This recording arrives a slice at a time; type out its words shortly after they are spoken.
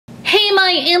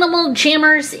Hi, Animal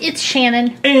Jammers. It's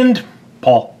Shannon. And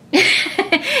Paul.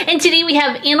 And today we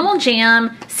have Animal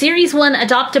Jam Series 1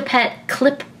 Adopt-A-Pet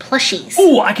Clip Plushies.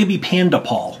 Oh, I could be Panda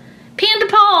Paul. Panda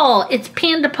Paul. It's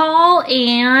Panda Paul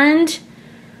and...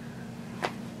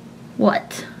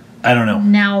 what? I don't know.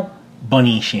 Now...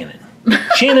 Bunny Shannon.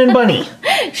 Shannon Bunny.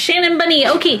 Shannon Bunny.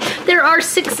 Okay, there are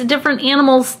 6 different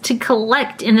animals to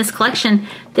collect in this collection.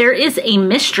 There is a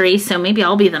mystery, so maybe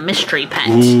I'll be the mystery pet.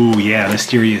 Ooh, yeah,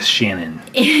 mysterious Shannon.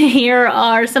 Here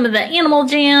are some of the Animal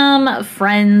Jam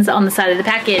friends on the side of the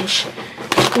package.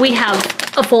 We have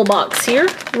a full box here.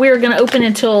 We're going to open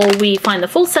until we find the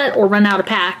full set or run out of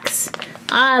packs.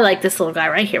 I like this little guy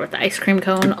right here with the ice cream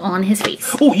cone on his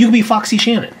face. Oh, you could be Foxy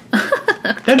Shannon.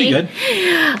 That'd be good.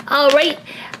 All right.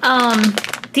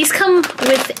 These come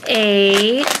with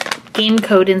a game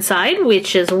code inside,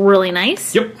 which is really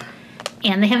nice. Yep.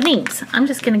 And they have names. I'm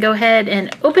just going to go ahead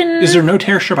and open. Is there no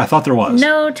tear strip? I thought there was.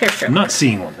 No tear strip. I'm not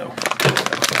seeing one, though.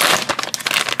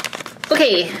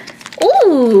 Okay.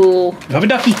 Ooh. You have a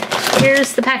ducky.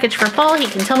 Here's the package for Paul. He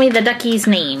can tell me the ducky's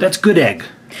name. That's Good Egg.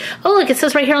 Oh, look, it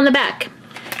says right here on the back.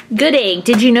 Good Egg.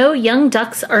 Did you know young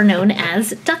ducks are known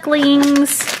as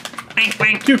ducklings?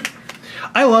 Cute.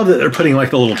 I love that they're putting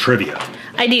like the little trivia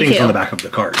I do things too. on the back of the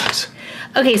cards.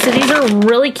 Okay, so these are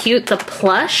really cute. The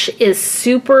plush is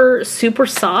super, super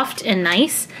soft and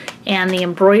nice. And the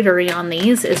embroidery on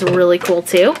these is really cool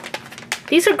too.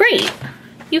 These are great.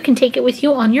 You can take it with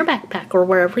you on your backpack or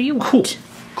wherever you want. Cool.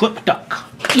 Clip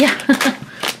duck. Yeah.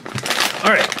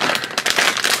 All right.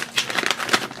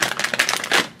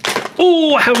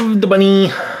 Oh, I have the bunny.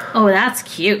 Oh, that's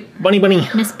cute. Bunny.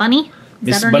 Miss Bunny?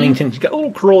 Miss Bunnington. She's got a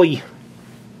little curly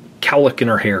cowlick in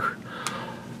her hair.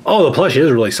 Oh, the plush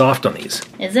is really soft on these.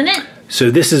 Isn't it?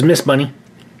 So this is Miss Bunny.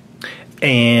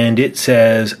 And it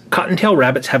says, cottontail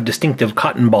rabbits have distinctive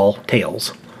cotton ball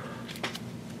tails.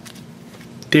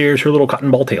 There's her little cotton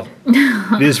ball tail.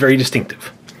 It is very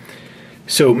distinctive.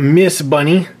 So Miss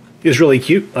Bunny is really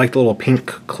cute. I like the little pink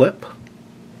clip.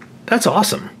 That's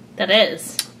awesome. That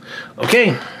is.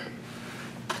 Okay.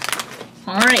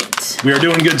 All right. We are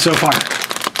doing good so far.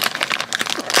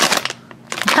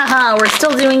 Haha, we're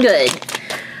still doing good.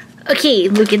 Okay,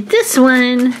 look at this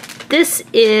one. This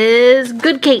is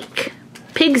Good Cake.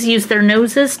 Pigs use their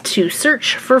noses to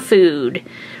search for food.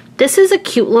 This is a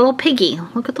cute little piggy.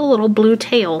 Look at the little blue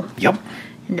tail. Yep.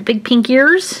 And the big pink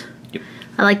ears. Yep.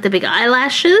 I like the big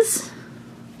eyelashes.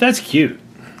 That's cute.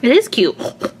 It is cute.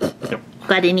 Yep.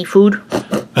 Got any food?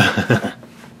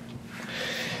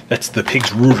 That's the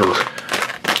pig's rooter.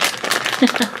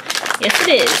 Yes,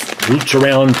 it is. Roots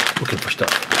around looking for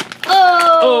stuff.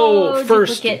 Oh,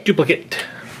 first duplicate.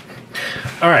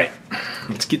 All right,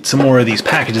 let's get some more of these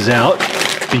packages out.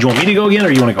 Did you want me to go again,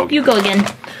 or you want to go again? You go again.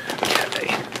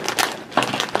 Okay.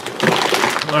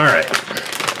 All right.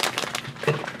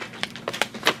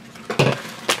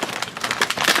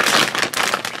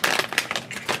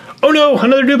 Oh no,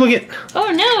 another duplicate.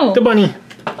 Oh no. The bunny.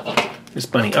 This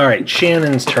bunny. All right,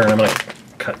 Shannon's turn. I'm gonna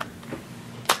cut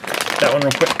that one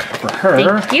real quick for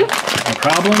her. Thank you. No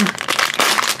problem.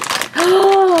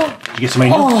 Did you get some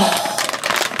onions?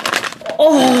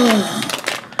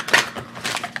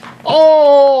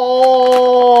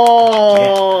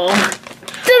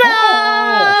 Ta-da!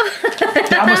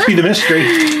 That must be the mystery.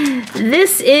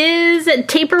 This is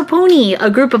Taper Pony. A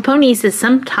group of ponies is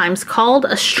sometimes called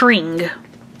a string.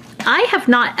 I have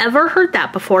not ever heard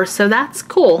that before, so that's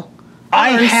cool.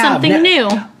 I learned something new.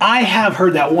 I have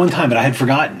heard that one time, but I had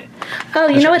forgotten it. Oh,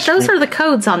 you know what? Those are the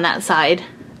codes on that side.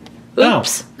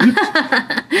 Oops.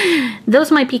 Oh.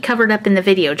 Those might be covered up in the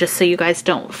video just so you guys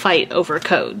don't fight over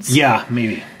codes. Yeah,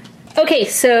 maybe. Okay,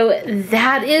 so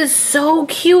that is so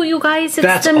cute, you guys. It's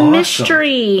That's the awesome.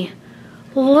 Mystery.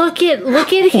 Look at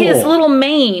his little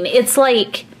mane. It's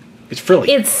like it's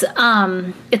frilly. It's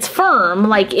firm,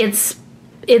 like it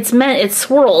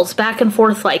swirls back and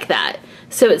forth like that.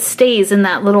 So it stays in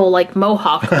that little like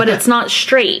mohawk, but it's not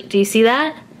straight. Do you see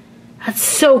that? That's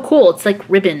so cool. It's like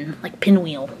ribbon, like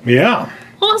pinwheel. Yeah.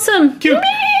 Awesome. Cute.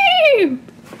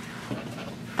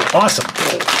 Awesome.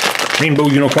 Rainbow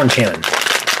Unicorn Shannon.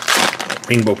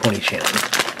 Rainbow Pony Shannon.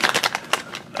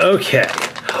 Okay.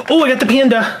 Oh, I got the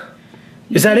panda.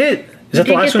 Is that it? Is that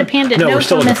the last one? The panda. No, we're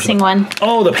still missing one.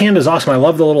 Oh, the panda's awesome. I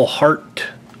love the little heart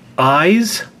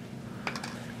eyes.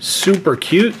 Super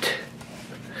cute.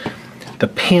 The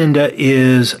panda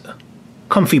is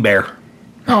Comfy Bear.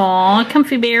 Aw,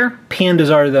 Comfy Bear.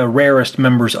 Pandas are the rarest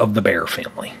members of the bear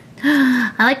family.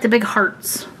 I like the big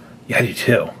hearts. Yeah, I do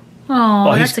too.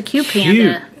 Oh, that's a cute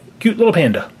panda. Cute little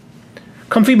panda.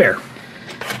 Comfy Bear.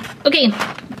 Okay.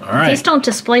 All right. These don't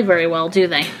display very well, do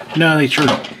they? No, they sure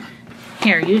don't.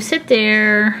 Here, you sit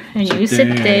there, and you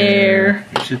sit there,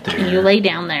 you sit there, and you lay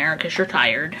down there because you're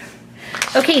tired.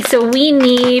 Okay, so we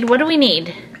need, what do we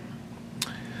need?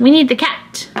 We need the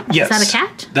cat. Yes. Is that a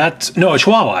cat? That's, no, a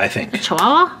chihuahua, I think. A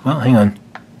chihuahua? Well, hang on.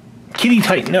 Kitty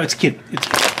Titan. No, it's kid.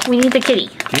 We need the kitty.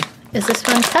 Okay. Is this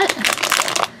one's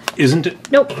pet? Isn't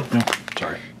it? Nope. No,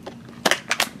 sorry.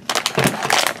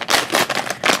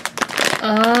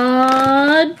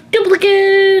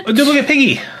 Duplicate. A duplicate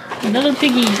piggy. Another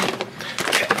piggy.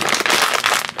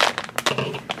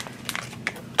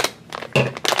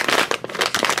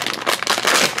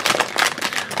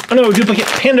 Oh no, duplicate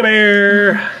panda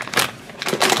bear.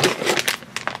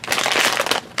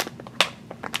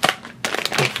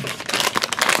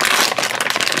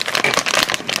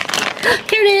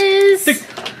 Here it is. The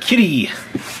kitty.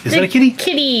 Is that a kitty?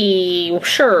 Kitty.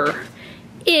 Sure.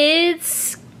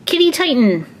 It's Kitty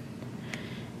Titan.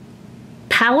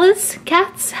 Paula's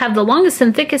cats have the longest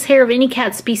and thickest hair of any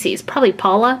cat species. Probably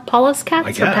Paula's cats I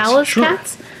or guess, Paula's sure.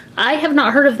 cats. I have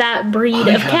not heard of that breed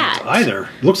of cat. Either.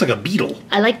 Looks like a beetle.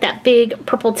 I like that big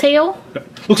purple tail.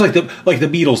 Looks like the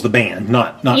Beatles, the band,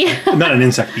 not Yeah. not an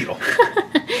insect beetle.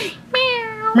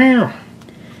 Meow. Meow.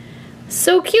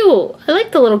 So cute. I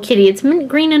like the little kitty. It's mint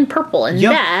green and purple, and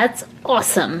Yep. that's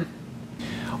awesome.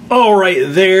 All right,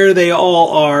 there they all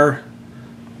are.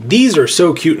 These are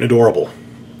so cute and adorable.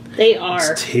 They are.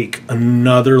 Let's take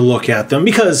another look at them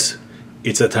because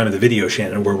it's that time of the video,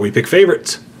 Shannon, where we pick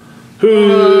favorites.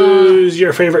 Who's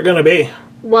your favorite gonna be?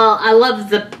 Well, I love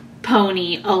the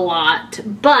pony a lot,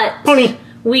 but Pony.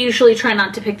 we usually try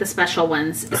not to pick the special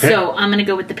ones. Okay. So I'm gonna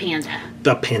go with the panda.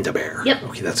 The panda bear. Yep.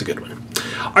 Okay, that's a good one.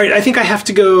 All right, I think I have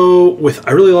to go with,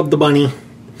 I really love the bunny,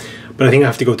 but I think I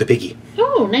have to go with the piggy.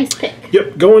 Oh, nice pick.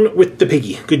 Yep, going with the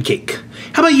piggy. Good cake.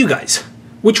 How about you guys?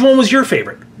 Which one was your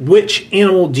favorite? Which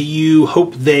animal do you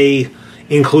hope they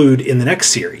include in the next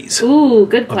series? Ooh,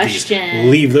 good of these? question.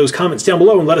 Leave those comments down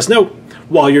below and let us know.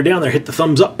 While you're down there, hit the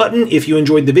thumbs up button if you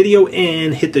enjoyed the video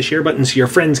and hit the share button so your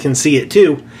friends can see it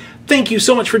too. Thank you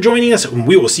so much for joining us, and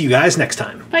we will see you guys next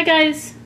time. Bye, guys.